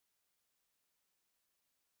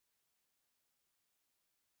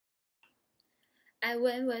I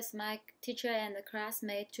went with my teacher and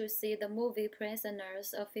classmate to see the movie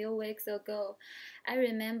Prisoners a few weeks ago. I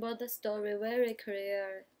remember the story very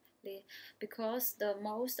clearly because the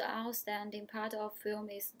most outstanding part of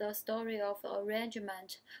film is the story of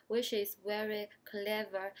arrangement, which is very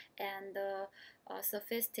clever and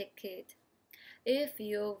sophisticated. If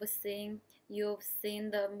you've seen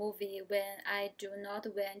the movie when I do not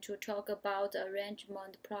want to talk about the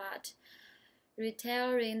arrangement plot.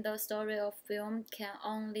 Retelling the story of film can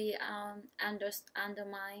only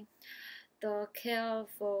undermine the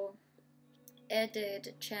careful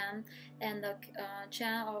edited Chen, and the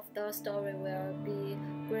Chen of the story will be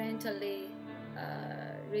greatly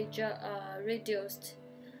reduced.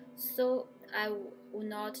 So I would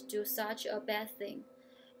not do such a bad thing.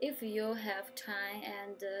 If you have time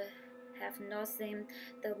and have not seen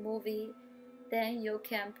the movie, then you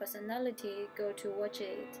can personally go to watch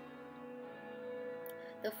it.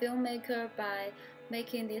 The filmmaker, by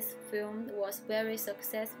making this film, was very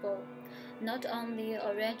successful. Not only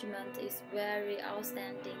arrangement is very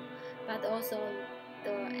outstanding, but also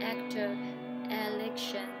the actor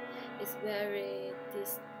election is very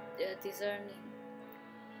discerning.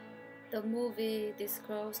 The movie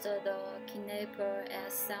disclosed the kidnapper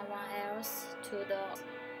as someone else to the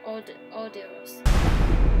audience.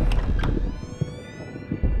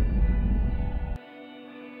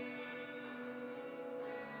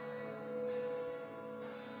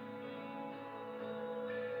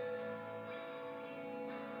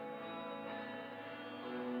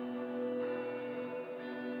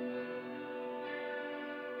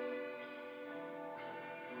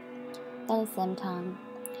 At the same time,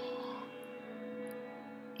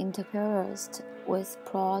 interferes with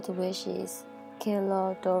plot wishes.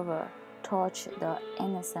 Killer Dover torch the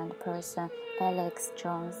innocent person Alex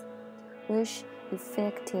Jones, which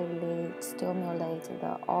effectively stimulate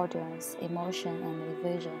the audience emotion and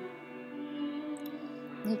vision.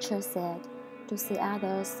 Nietzsche said, "To see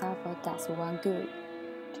others suffer does one good.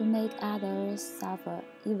 To make others suffer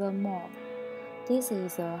even more." This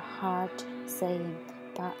is a hard saying,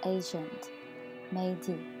 but ancient,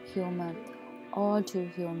 mighty, human, all too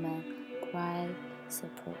human, pride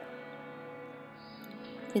supreme.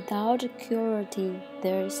 Without cruelty,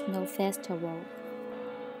 there is no festival.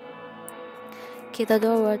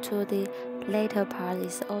 Kiddover to the later part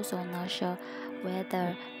is also not sure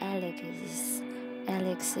whether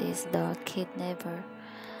Alex is the kidnapper,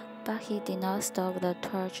 but he did not stop the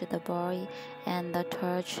torch the boy, and the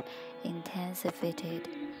torch intensified.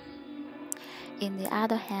 In the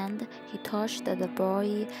other hand, he tortured the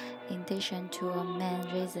boy in addition to a main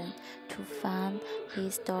reason to find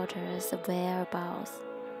his daughter's whereabouts.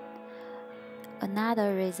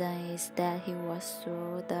 Another reason is that he was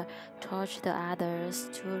through the torch the others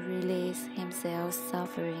to release himself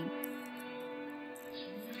suffering.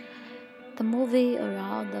 The movie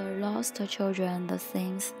around the lost children the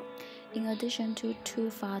things, in addition to two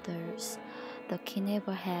fathers, the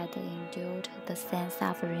kidnapper had endured the same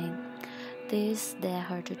suffering. This led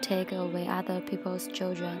her to take away other people's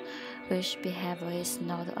children, which behavior is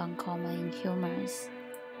not uncommon in humans.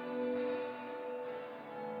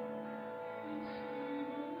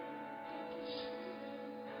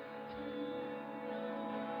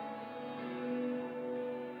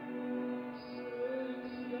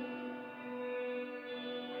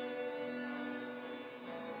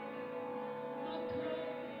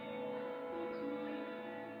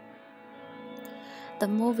 The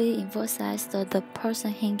movie emphasized the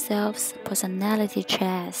person himself's personality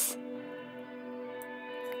traits.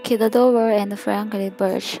 Kid Dover and Franklin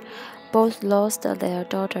Birch both lost their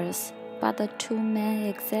daughters, but the two men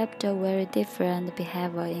exhibited very different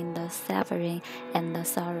behavior in the suffering and the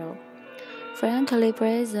sorrow. Franklin's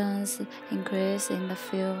presence increased in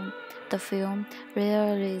the film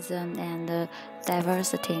realism and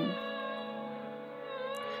diversity.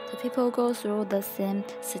 The people go through the same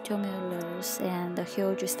stimulus and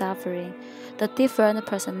huge suffering. The different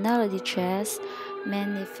personality traits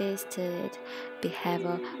manifested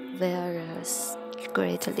behavior varies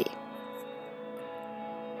greatly.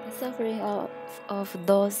 The suffering of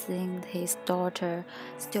losing his daughter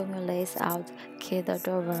stimulates out Kid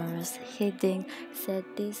Dover's hidden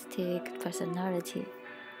sadistic personality.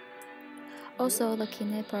 Also, the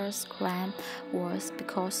kidnapper's crime was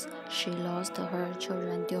because she lost her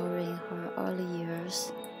children during her early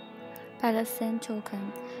years. By the same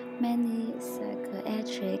token, many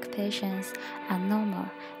psychiatric patients are normal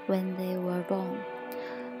when they were born,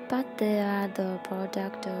 but they are the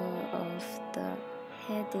product of the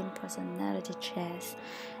hidden personality traits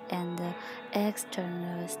and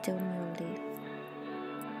external stimuli.